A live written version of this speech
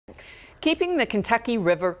Keeping the Kentucky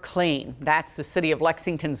River clean. That's the city of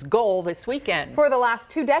Lexington's goal this weekend. For the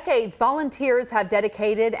last 2 decades, volunteers have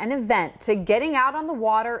dedicated an event to getting out on the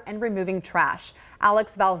water and removing trash.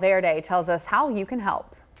 Alex Valverde tells us how you can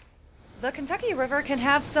help. The Kentucky River can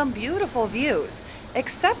have some beautiful views,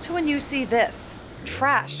 except when you see this,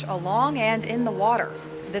 trash along and in the water.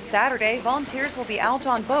 This Saturday, volunteers will be out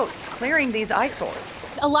on boats clearing these eyesores.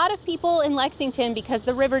 A lot of people in Lexington, because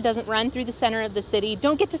the river doesn't run through the center of the city,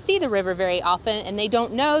 don't get to see the river very often, and they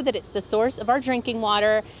don't know that it's the source of our drinking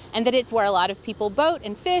water and that it's where a lot of people boat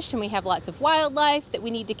and fish, and we have lots of wildlife that we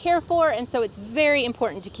need to care for, and so it's very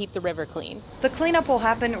important to keep the river clean. The cleanup will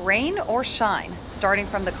happen rain or shine, starting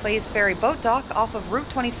from the Clays Ferry boat dock off of Route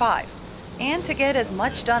 25. And to get as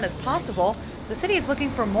much done as possible, the city is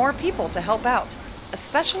looking for more people to help out,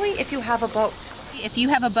 especially if you have a boat. If you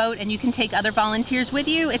have a boat and you can take other volunteers with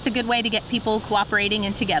you, it's a good way to get people cooperating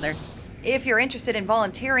and together. If you're interested in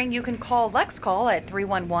volunteering, you can call LexCall at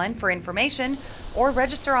 311 for information or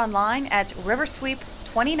register online at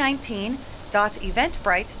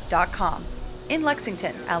riversweep2019.eventbrite.com. In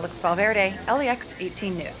Lexington, Alex Valverde, LEX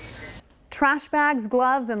 18 News. Trash bags,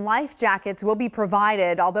 gloves, and life jackets will be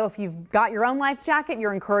provided, although if you've got your own life jacket,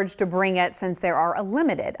 you're encouraged to bring it since there are a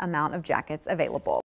limited amount of jackets available.